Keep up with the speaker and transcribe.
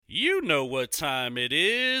You know what time it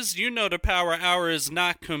is. You know the Power Hour is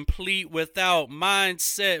not complete without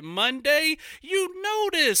Mindset Monday. You know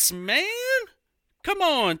this, man. Come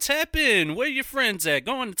on, tap in. Where your friends at?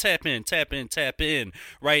 Go on and tap in, tap in, tap in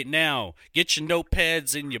right now. Get your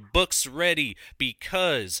notepads and your books ready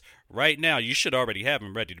because right now you should already have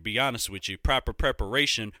them ready, to be honest with you. Proper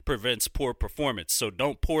preparation prevents poor performance. So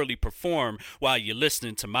don't poorly perform while you're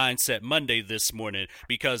listening to Mindset Monday this morning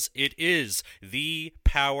because it is the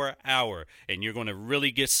Power Hour and you're going to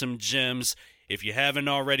really get some gems. If you haven't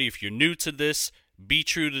already, if you're new to this, be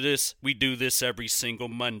true to this. We do this every single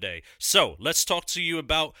Monday. So let's talk to you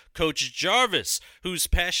about Coach Jarvis, whose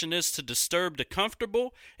passion is to disturb the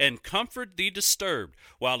comfortable and comfort the disturbed,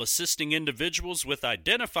 while assisting individuals with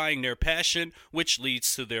identifying their passion, which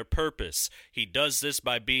leads to their purpose. He does this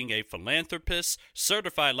by being a philanthropist,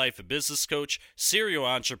 certified life and business coach, serial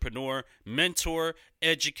entrepreneur, mentor,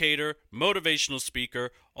 educator, motivational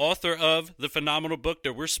speaker, author of the phenomenal book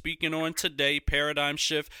that we're speaking on today, Paradigm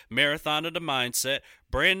Shift, Marathon of the Mindset,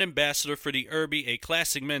 brand ambassador for the Irby, a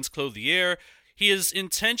classic men's clothier. He is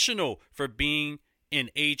intentional for being an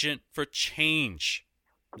agent for change.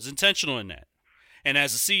 He's intentional in that. And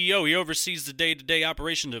as a CEO, he oversees the day-to-day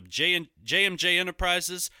operation of JMJ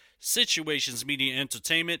Enterprises, Situations Media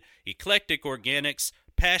Entertainment, Eclectic Organics,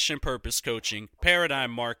 Passion Purpose Coaching,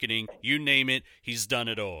 Paradigm Marketing, you name it, he's done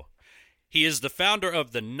it all. He is the founder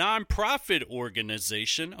of the nonprofit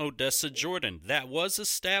organization Odessa Jordan that was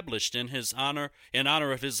established in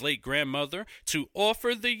honor of his late grandmother to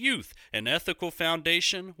offer the youth an ethical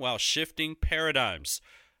foundation while shifting paradigms.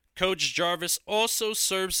 Coach Jarvis also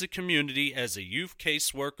serves the community as a youth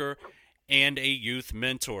caseworker and a youth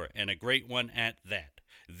mentor, and a great one at that.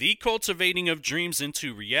 The cultivating of dreams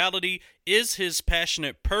into reality is his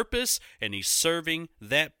passionate purpose, and he's serving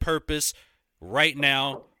that purpose right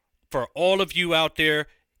now. For all of you out there,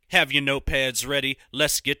 have your notepads ready.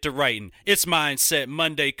 Let's get to writing. It's Mindset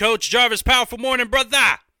Monday. Coach Jarvis, powerful morning, brother.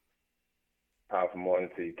 Powerful morning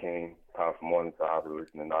to you, King. Powerful morning to all the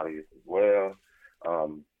listening audience as well.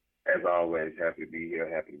 As always, happy to be here.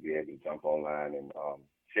 Happy to be able to jump online and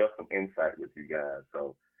share some insight with you guys.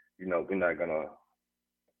 So, we're not going to,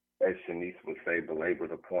 as Shanice would say, belabor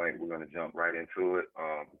the point. We're going to jump right into it.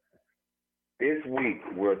 This week,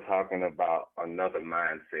 we're talking about another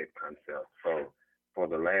mindset concept. So for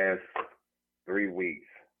the last 3 weeks,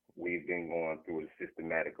 we've been going through a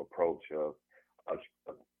systematic approach of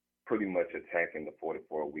pretty much attacking the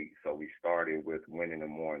 44 weeks. So we started with Win in the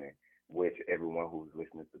Morning, which everyone who's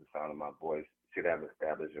listening to the sound of my voice should have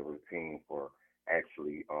established a routine for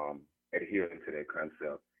actually adhering to that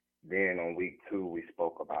concept. Then on week 2, we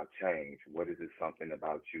spoke about change. What is it something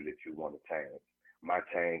about you that you want to change? My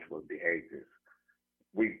change was behaviors.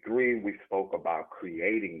 Week 3, we spoke about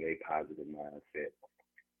creating a positive mindset,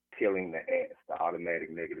 killing the ants, the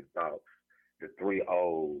automatic negative thoughts, the 3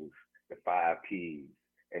 O's, the 5 P's.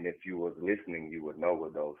 And if you was listening, you would know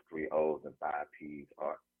what those 3 O's and 5 P's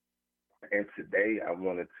are. And today I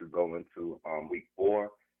wanted to go into week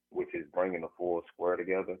 4, which is bringing the full square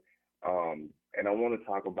together. And I want to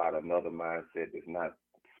talk about another mindset that's not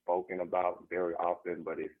spoken about very often,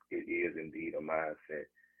 but it is indeed a mindset,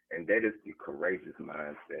 and that is the courageous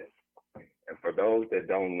mindset. And for those that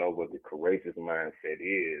don't know what the courageous mindset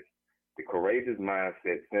is, the courageous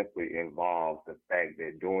mindset simply involves the fact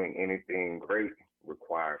that doing anything great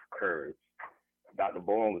requires courage. Dr.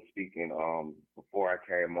 Bowen was speaking before I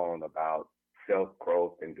came on about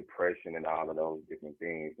self-growth and depression and all of those different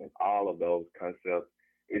things, and all of those concepts.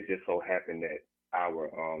 It just so happened that our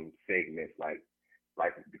segments like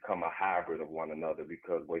become a hybrid of one another,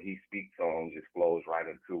 because what he speaks on just flows right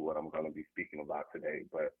into what I'm going to be speaking about today.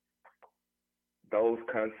 But those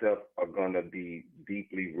concepts are going to be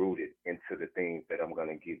deeply rooted into the things that I'm going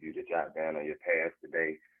to give you to jot down on your path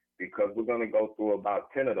today, because we're going to go through about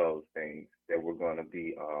 10 of those things that we're going to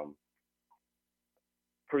be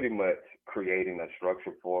pretty much creating a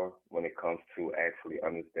structure for when it comes to actually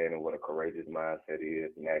understanding what a courageous mindset is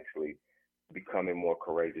and actually becoming more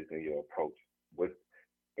courageous in your approach with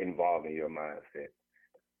involving your mindset.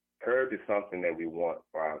 Courage is something that we want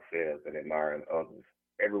for ourselves and admiring others.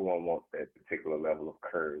 Everyone wants that particular level of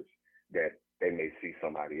courage that they may see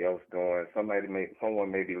somebody else doing.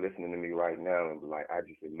 Someone may be listening to me right now and be like, I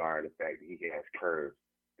just admire the fact that he has courage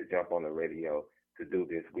to jump on the radio to do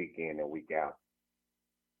this week in and week out.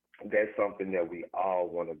 That's something that we all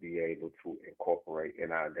want to be able to incorporate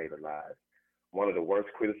in our daily lives. One of the worst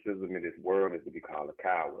criticisms in this world is to be called a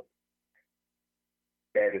coward.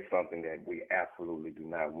 That is something that we absolutely do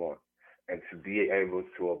not want. And to be able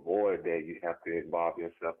to avoid that, you have to involve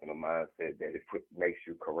yourself in a mindset that it makes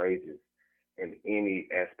you courageous. in any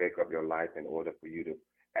aspect of your life in order for you to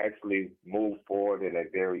actually move forward in a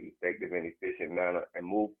very effective and efficient manner and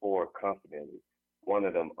move forward confidently. One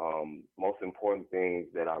of the most important things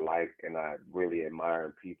that I like and I really admire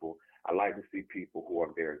in people, I like to see people who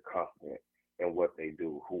are very confident in what they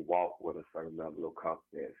do, who walk with a certain level of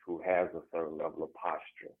confidence, who has a certain level of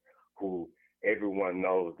posture, who everyone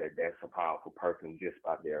knows that that's a powerful person just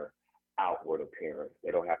by their outward appearance.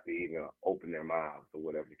 They don't have to even open their mouths or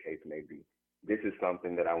whatever the case may be. This is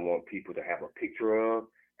something that I want people to have a picture of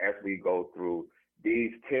as we go through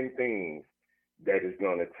these 10 things that is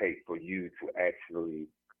going to take for you to actually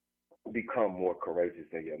become more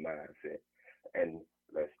courageous in your mindset. And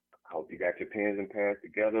let's I hope you got your pens and pads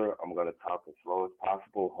together. I'm going to talk as slow as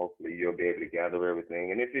possible. Hopefully you'll be able to gather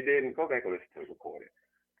everything. And if you didn't, go back and listen to the recording.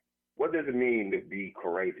 What does it mean to be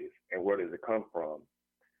courageous and where does it come from?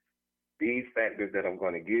 These factors that I'm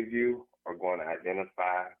going to give you are going to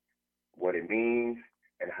identify what it means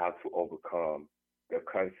and how to overcome the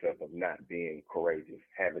concept of not being courageous,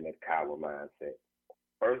 having a coward mindset.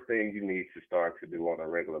 First thing you need to start to do on a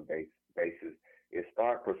regular basis is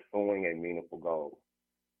start pursuing a meaningful goal.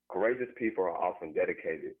 Courageous people are often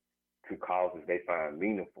dedicated to causes they find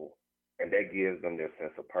meaningful, and that gives them their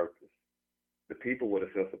sense of purpose. The people with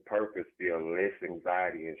a sense of purpose feel less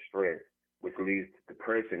anxiety and stress, which leads to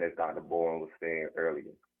depression, as Dr. Bowen was saying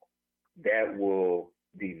earlier. That will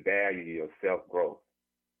devalue your self-growth.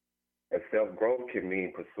 And self-growth can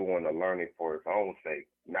mean pursuing a learning for its own sake,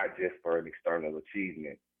 not just for an external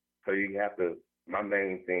achievement. So you have to, my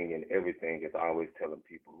main thing in everything is always telling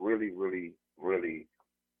people, really, really, really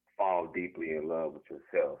fall deeply in love with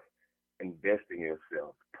yourself. Invest in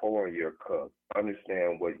yourself. Pour in your cup.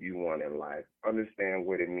 Understand what you want in life. Understand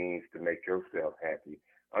what it means to make yourself happy.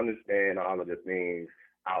 Understand all of the things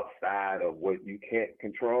outside of what you can't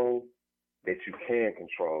control that you can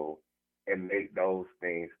control, and make those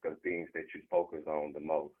things the things that you focus on the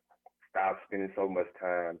most. Stop spending so much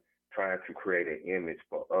time trying to create an image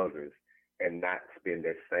for others and not spend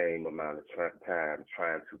that same amount of time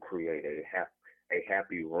trying to create a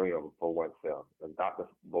happy realm for oneself. As Dr.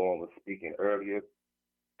 Bowen was speaking earlier,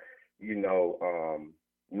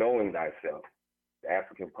 knowing thyself, the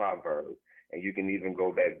African proverb, and you can even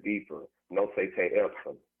go back deeper. No se te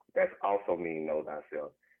ipsum. That's also mean know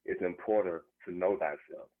thyself. It's important to know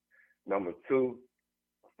thyself. Number two,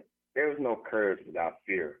 there is no courage without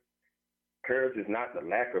fear. Courage is not the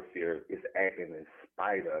lack of fear, it's acting in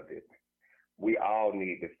spite of it. We all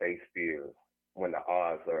need to face fears when the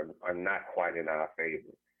odds are not quite in our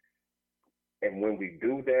favor. And when we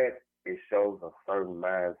do that, it shows a certain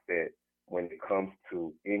mindset when it comes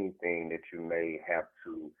to anything that you may have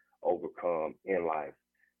to overcome in life.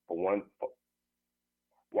 For one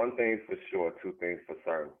thing's for sure, two things for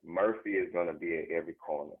certain. Mercy is going to be at every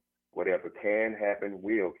corner. Whatever can happen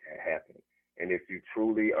will happen. And if you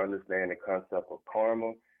truly understand the concept of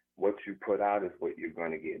karma, what you put out is what you're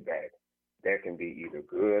going to get back. That can be either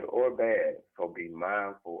good or bad. So be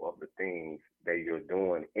mindful of the things that you're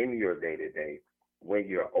doing in your day-to-day when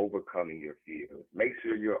you're overcoming your fears. Make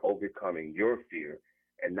sure you're overcoming your fear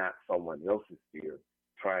and not someone else's fear,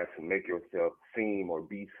 trying to make yourself seem or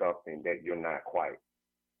be something that you're not quite,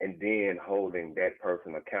 and then holding that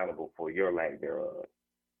person accountable for your lack thereof.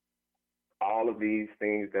 All of these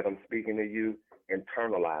things that I'm speaking to you,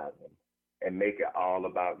 internalize them and make it all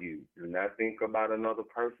about you. Do not think about another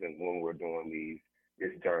person when we're doing this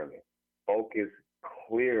journey. Focus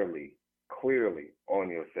clearly on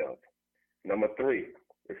yourself. Number three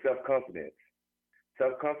is self-confidence.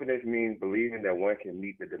 Self-confidence means believing that one can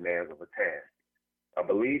meet the demands of a task, a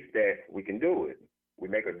belief that we can do it. We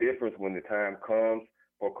make a difference when the time comes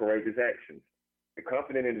for courageous actions. The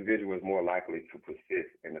confident individual is more likely to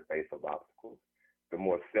persist in the face of obstacles. The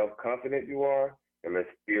more self-confident you are, the less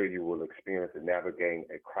fear you will experience in navigating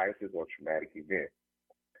a crisis or traumatic event.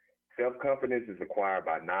 Self-confidence is acquired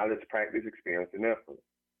by knowledge, practice, experience, and effort.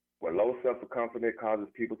 When low self-confidence causes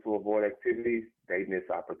people to avoid activities, they miss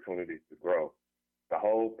opportunities to grow. The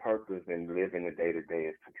whole purpose in living the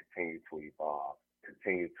day-to-day is to continue to evolve,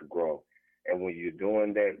 continue to grow. And when you're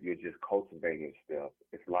doing that, you're just cultivating yourself.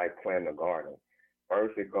 It's like planting a garden.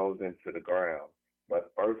 First, it goes into the ground.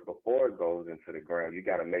 But first, before it goes into the ground, you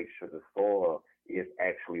got to make sure the soil is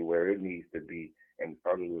actually where it needs to be and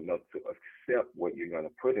fertile enough to accept what you're going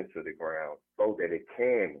to put into the ground so that it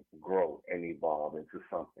can grow and evolve into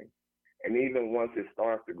something. And even once it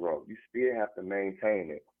starts to grow, you still have to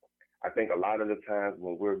maintain it. I think a lot of the times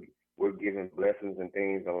when we're given blessings and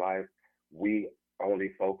things in life, we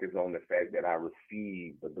only focus on the fact that I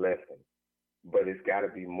received the blessing. but it's got to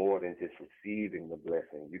be more than just receiving the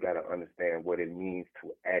blessing. You got to understand what it means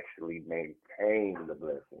to actually maintain the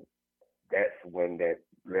blessing. That's when that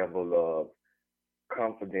level of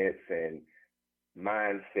confidence and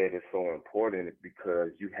mindset is so important because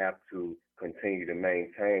you have to continue to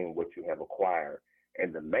maintain what you have acquired.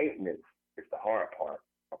 And the maintenance is the hard part.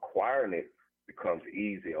 Acquiring it becomes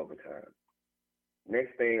easy over time.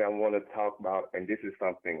 Next thing I want to talk about, and this is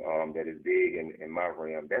something that is big in my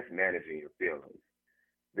realm, that's managing your feelings.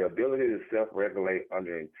 The ability to self-regulate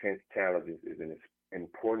under intense challenges is an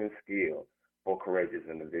important skill for courageous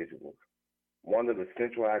individuals. One of the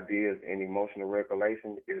central ideas in emotional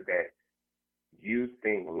regulation is that you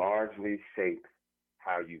think largely shapes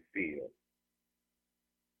how you feel.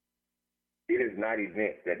 It is not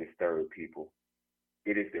events that disturb people.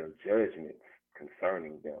 It is their judgments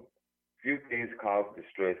concerning them. Few things cause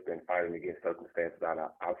distress than fighting against circumstances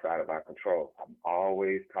outside of our control. I'm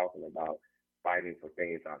always talking about fighting for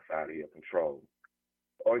things outside of your control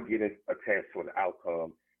or getting attached to an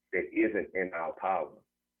outcome that isn't in our power.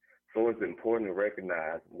 So it's important to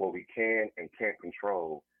recognize what we can and can't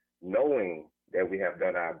control, knowing that we have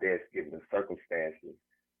done our best given the circumstances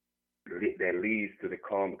that leads to the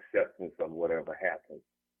calm acceptance of whatever happens.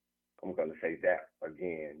 I'm going to say that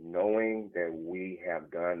again, knowing that we have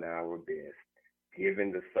done our best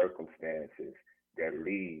given the circumstances that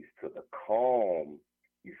leads to the calm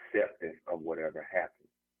acceptance of whatever happens.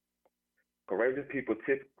 Courageous people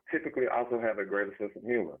typically also have a greater sense of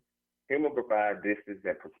humor. Humor provides distance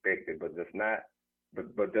and perspective,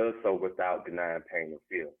 but does so without denying pain or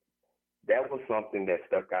fear. That was something that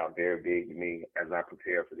stuck out very big to me as I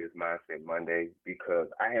prepared for this Mindset Monday because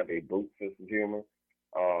I have a brute sense of humor.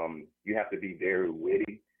 You have to be very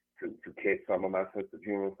witty to catch some of my sense of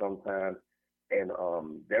humor sometimes. And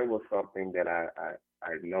there was something that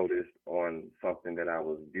I noticed on something that I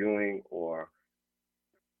was viewing or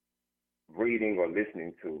reading or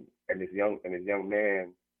listening to, and this young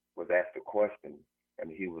man was asked a question,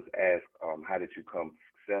 and he was asked, "How did you become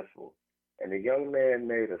successful?" And the young man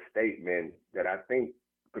made a statement that I think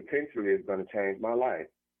potentially is going to change my life.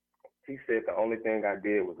 He said, "The only thing I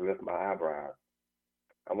did was lift my eyebrows."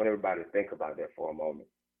 I want everybody to think about that for a moment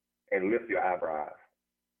and lift your eyebrows.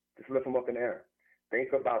 Just lift them up in the air.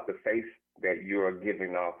 Think about the face that you are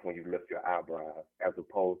giving off when you lift your eyebrows, as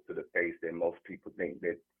opposed to the face that most people think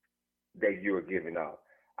that you are giving off.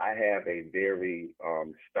 I have a very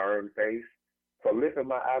stern face, so lifting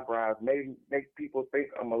my eyebrows makes people think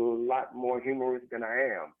I'm a lot more humorous than I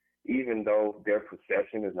am, even though their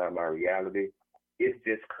perception is not my reality. It's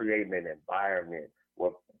just creating an environment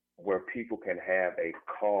where people can have a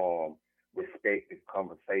calm, respectful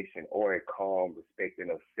conversation or a calm, respect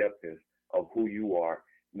and acceptance of who you are,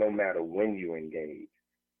 no matter when you engage.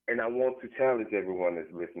 And I want to challenge everyone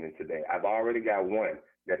that's listening today. I've already got one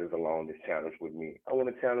that is along this challenge with me. I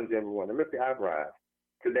want to challenge everyone to lift your eyebrows.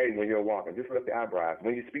 Today, when you're walking, just lift your eyebrows.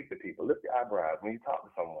 When you speak to people, lift your eyebrows. When you talk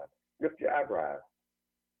to someone, lift your eyebrows.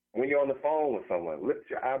 When you're on the phone with someone, lift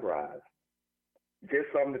your eyebrows.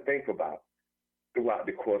 Just something to think about throughout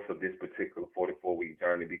the course of this particular 44-week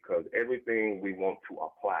journey, because everything we want to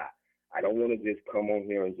apply. I don't want to just come on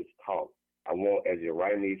here and just talk. I want, as you're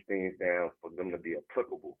writing these things down, for them to be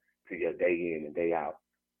applicable to your day in and day out.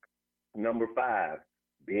 Number 5,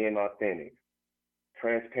 being authentic.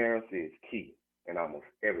 Transparency is key in almost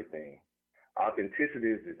everything.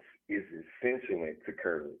 Authenticity is essential to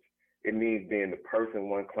courage. It means being the person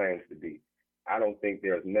one claims to be. I don't think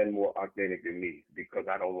there's none more authentic than me, because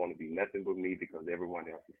I don't want to be nothing but me because everyone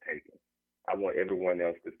else is taken. I want everyone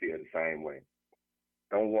else to feel the same way.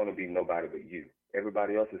 Don't want to be nobody but you.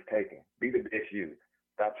 Everybody else is taken. Be the best you.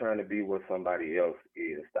 Stop trying to be what somebody else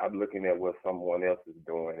is. Stop looking at what someone else is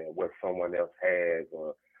doing and what someone else has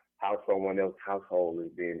or how someone else's household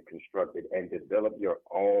is being constructed, and develop your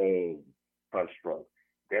own construct.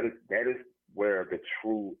 That is where the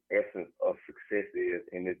true essence of success is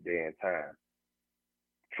in this day and time.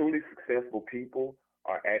 Truly successful people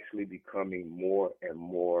are actually becoming more and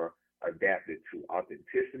more adapted to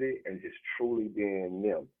authenticity and just truly being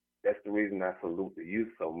them. That's the reason I salute the youth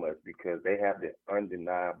so much, because they have the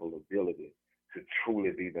undeniable ability to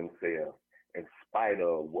truly be themselves in spite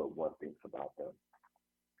of what one thinks about them.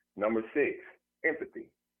 Number 6, empathy.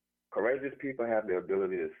 Courageous people have the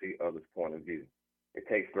ability to see others' point of view. It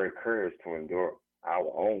takes great courage to endure our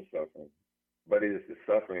own suffering, but it is the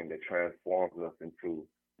suffering that transforms us into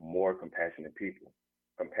more compassionate people.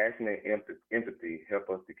 Compassion and empathy help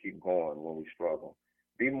us to keep going when we struggle.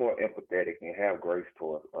 Be more empathetic and have grace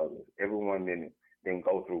towards others. Everyone didn't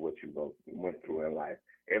go through what you went through in life.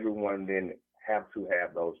 Everyone didn't have to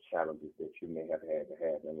have those challenges that you may have had to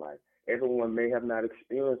have in life. Everyone may have not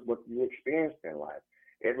experienced what you experienced in life.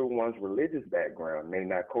 Everyone's religious background may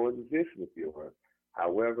not coexist with yours.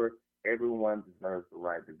 However, everyone deserves the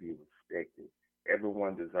right to be respected.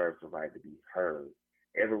 Everyone deserves the right to be heard.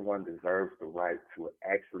 Everyone deserves the right to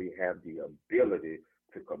actually have the ability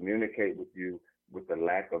to communicate with you with the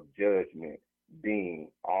lack of judgment being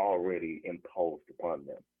already imposed upon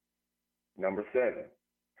them. Number 7,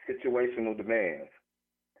 situational demands.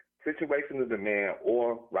 Situational demand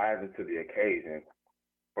or rising to the occasion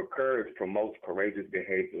for courage promotes courageous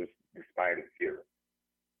behaviors despite its fear.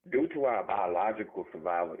 Due to our biological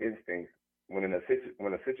survival instincts, when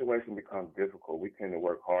a situation becomes difficult, we tend to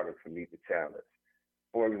work harder to meet the challenge.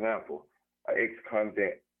 For example, an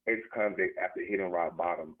ex-convict after hitting rock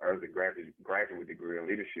bottom earns a graduate degree in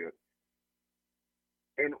leadership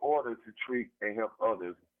in order to treat and help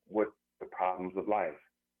others with the problems of life.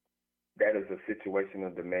 That is a situation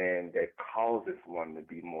of demand that causes one to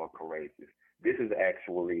be more courageous. This is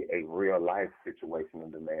actually a real life situation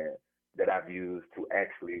of demand that I've used to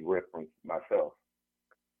actually reference myself.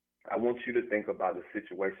 I want you to think about the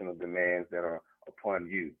situational demands that are upon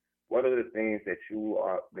you. What are the things that you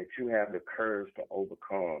have the courage to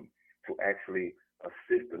overcome to actually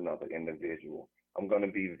assist another individual? I'm going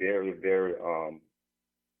to be very, very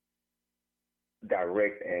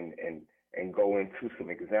direct and go into some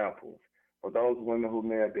examples. For those women who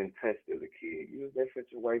may have been touched as a kid, use that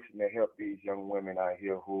situation to help these young women out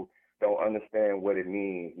here who don't understand what it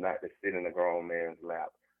means not to sit in a grown man's lap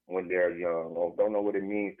when they're young, or don't know what it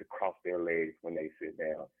means to cross their legs when they sit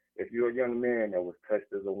down. If you're a young man that was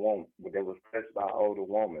touched as a woman, that was touched by an older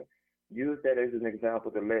woman, use that as an example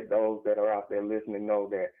to let those that are out there listening know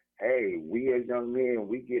that, hey, we as young men,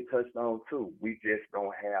 we get touched on too. We just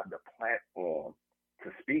don't have the platform to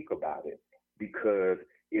speak about it because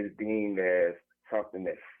it's deemed as something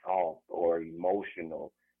that's soft or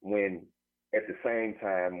emotional when at the same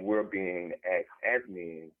time we're being asked as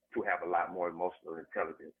men to have a lot more emotional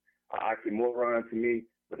intelligence. Oxymoron to me,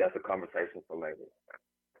 but that's a conversation for later.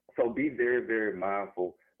 So be very, very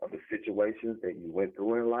mindful of the situations that you went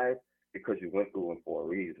through in life because you went through them for a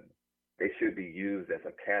reason. They should be used as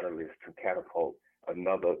a catalyst to catapult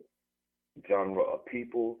another genre of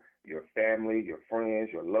people, your family, your friends,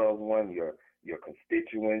 your loved one, your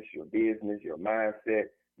constituents, your business, your mindset.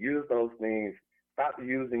 Use those things. Stop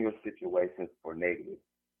using your situations for negative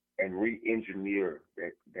and re-engineer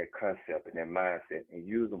that concept and that mindset and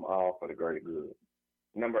use them all for the greater good.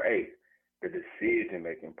 Number 8, the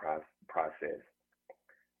decision-making process.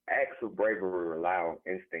 Acts of bravery rely on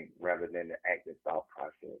instinct rather than the active thought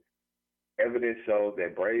process. Evidence shows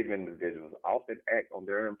that brave individuals often act on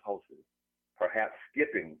their impulses, perhaps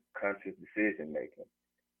skipping conscious decision-making.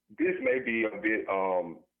 This may be a bit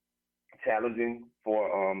challenging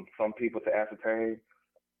for some people to ascertain.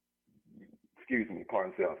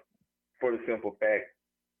 Pardon self. For the simple fact,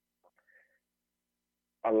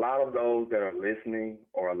 a lot of those that are listening,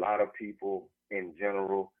 or a lot of people in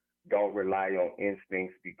general, don't rely on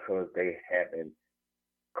instincts because they haven't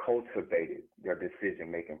cultivated their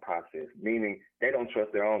decision-making process, meaning they don't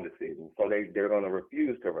trust their own decisions, so they're going to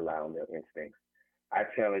refuse to rely on their instincts. I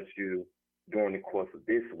challenge you during the course of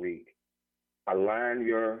this week, align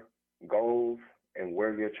your goals and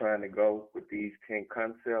where you're trying to go with these 10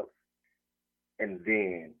 concepts, and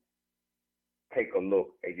then take a look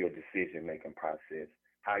at your decision-making process,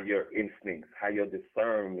 how your instincts, how your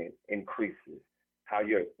discernment increases, how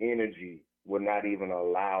your energy will not even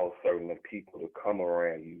allow certain people to come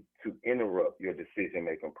around you to interrupt your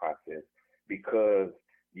decision-making process because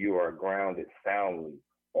you are grounded soundly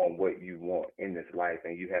on what you want in this life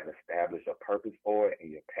and you have established a purpose for it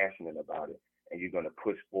and you're passionate about it and you're going to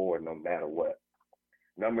push forward no matter what.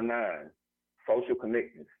 Number 9, social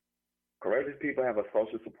connectedness. Courageous people have a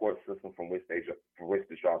social support system from which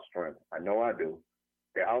to draw strength. I know I do.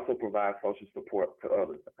 They also provide social support to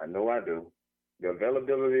others. I know I do. The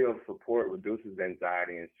availability of support reduces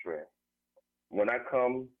anxiety and stress. When I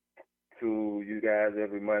come to you guys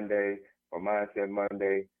every Monday for Mindset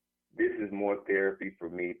Monday, this is more therapy for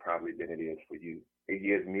me probably than it is for you. It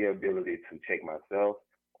gives me the ability to check myself.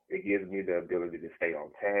 It gives me the ability to stay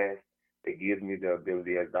on task. It gives me the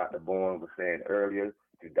ability, as Dr. Bourne was saying earlier,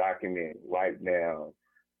 to document, write down,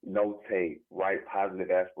 notate, write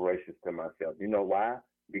positive aspirations to myself. You know why?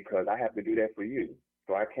 Because I have to do that for you.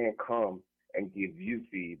 So I can't come and give you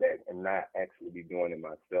feedback and not actually be doing it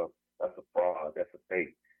myself. That's a fraud. That's a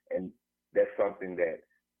fake. And that's something that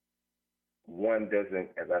one doesn't,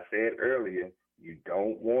 as I said earlier, you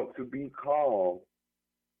don't want to be called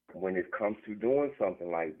when it comes to doing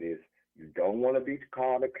something like this You don't want to be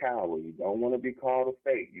called a coward. You don't want to be called a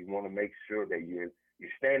fake. You want to make sure that you're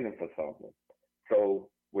standing for something. So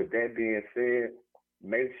with that being said,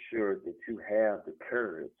 make sure that you have the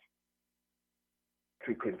courage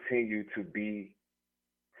to continue to be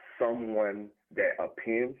someone that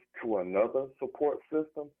appends to another support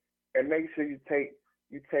system, and make sure you take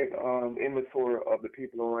inventory of the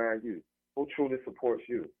people around you who truly supports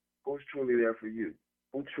you, who's truly there for you,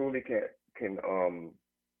 who truly can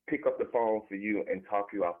pick up the phone for you and talk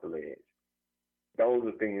you off the ledge. Those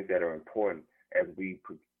are things that are important as we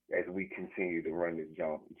continue to run this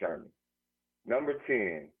journey. Number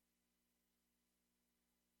 10,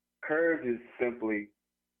 courage is simply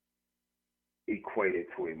equated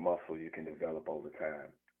to a muscle you can develop over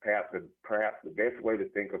time. Perhaps the best way to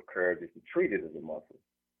think of courage is to treat it as a muscle.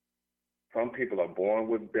 Some people are born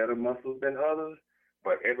with better muscles than others,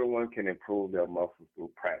 but everyone can improve their muscles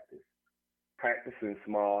through practice. Practicing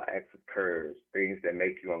small acts of courage, things that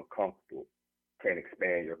make you uncomfortable, can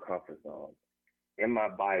expand your comfort zone. In my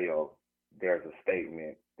bio, there's a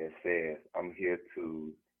statement that says, I'm here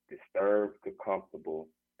to disturb the comfortable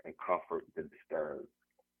and comfort the disturbed.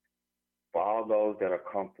 For all those that are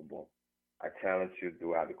comfortable, I challenge you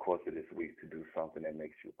throughout the course of this week to do something that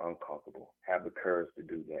makes you uncomfortable. Have the courage to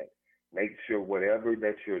do that. Make sure whatever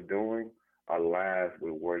that you're doing aligns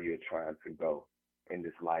with where you're trying to go in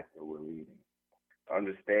this life that we're leading.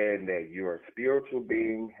 Understand that you're a spiritual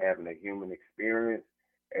being having a human experience,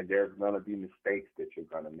 and there's going to be mistakes that you're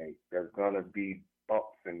going to make. There's going to be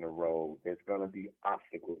bumps in the road. There's going to be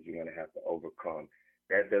obstacles you're going to have to overcome.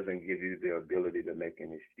 That doesn't give you the ability to make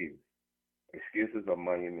an excuse. Excuses are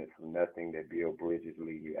monuments of nothing that build bridges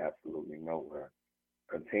lead you absolutely nowhere.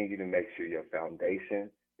 Continue to make sure your foundation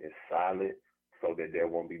is solid so that there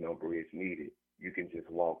won't be no bridge needed. You can just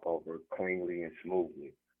walk over cleanly and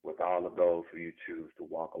smoothly with all of those who you choose to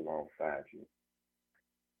walk alongside you.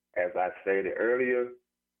 As I stated earlier,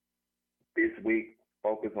 this week,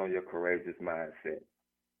 focus on your courageous mindset.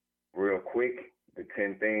 Real quick, the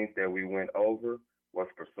 10 things that we went over was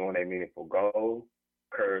pursuing a meaningful goal,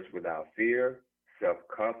 courage without fear,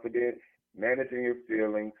 self-confidence, managing your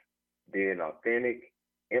feelings, being authentic,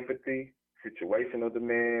 empathy, situational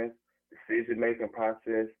demands, decision-making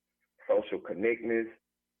process, social connectedness,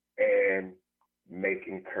 and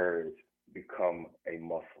making courage become a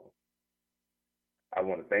muscle. I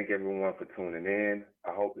want to thank everyone for tuning in.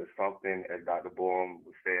 I hope that something, as Dr. Boehm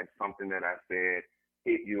was saying, something that I said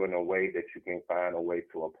hit you in a way that you can find a way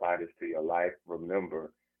to apply this to your life.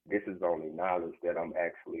 Remember, this is only knowledge that I'm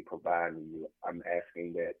actually providing you. I'm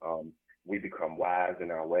asking that we become wise in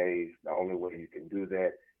our ways. The only way you can do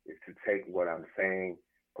that is to take what I'm saying,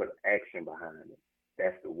 put action behind it.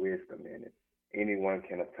 That's the wisdom in it. Anyone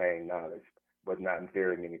can obtain knowledge, but not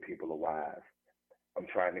very many people are wise. I'm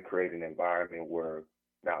trying to create an environment where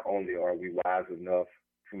not only are we wise enough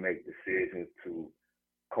to make decisions to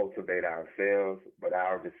cultivate ourselves, but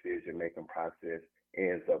our decision-making process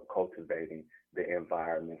ends up cultivating the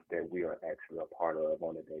environments that we are actually a part of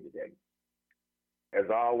on a day-to-day. As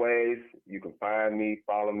always, you can find me,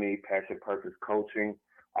 follow me, Passion Purpose Coaching,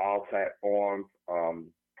 all platforms.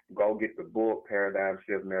 Go get the book, Paradigm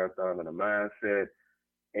Shift Marathon and the Mindset,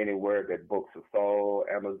 anywhere that books are sold,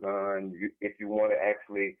 Amazon. If you want to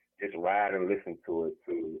actually just ride and listen to it,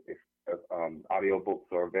 too, audio books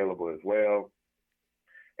are available as well.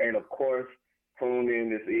 And of course, tune in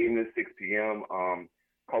this evening, 6 p.m.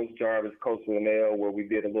 Coach Jarvis, Coach Linnell, where we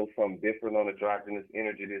did a little something different on androgynous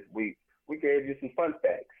energy this week. We gave you some fun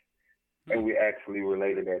facts, and we actually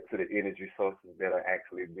related that to the energy sources that are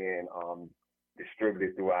actually being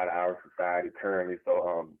distributed throughout our society currently.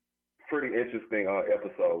 So, pretty interesting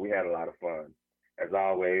episode. We had a lot of fun. As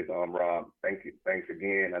always, Rob, thanks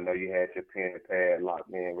again. I know you had your pen and pad locked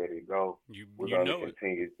in, ready to go. We're going to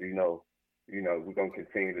continue. We're going to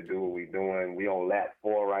continue to do what we're doing. We on lap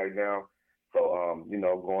 4 right now. So,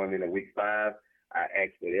 going into week 5, I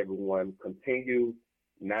ask that everyone continue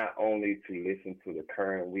not only to listen to the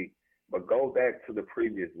current week, but go back to the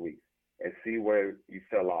previous weeks and see where you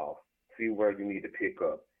fell off. See where you need to pick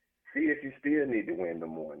up. See if you still need to win in the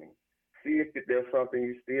morning. See if there's something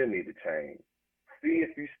you still need to change. See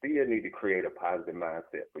if you still need to create a positive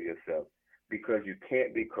mindset for yourself, because you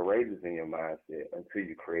can't be courageous in your mindset until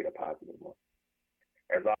you create a positive one.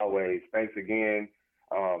 As always, thanks again.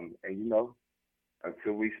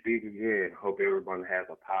 Until we speak again, hope everyone has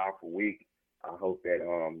a powerful week. I hope that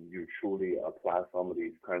you truly apply some of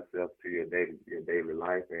these concepts to your daily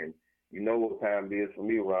life. And you know what time it is for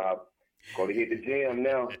me, Rob. Gonna hit the gym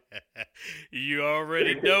now. You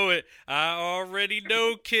already know it. I already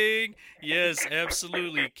know, King. Yes,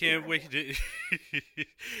 absolutely. Can't wait.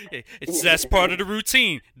 That's part of the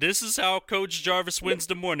routine. This is how Coach Jarvis wins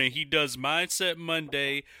the morning. He does Mindset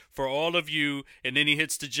Monday for all of you, and then he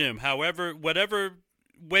hits the gym. However, whatever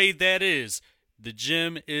way that is, the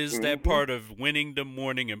gym is that part of winning the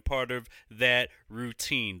morning and part of that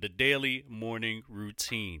routine, the daily morning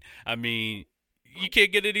routine. I mean, you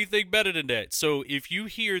can't get anything better than that. So if you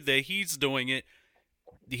hear that he's doing it,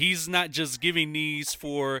 he's not just giving these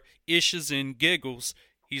for issues and giggles.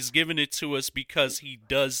 He's giving it to us because he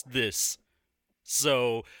does this.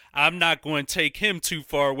 So I'm not going to take him too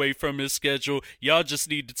far away from his schedule. Y'all just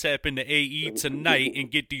need to tap into AE tonight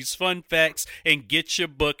and get these fun facts and get your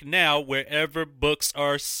book now wherever books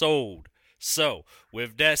are sold. So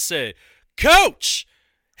with that said, Coach,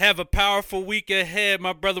 have a powerful week ahead.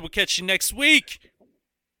 My brother will catch you next week.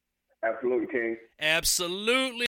 Absolutely, King. Absolutely.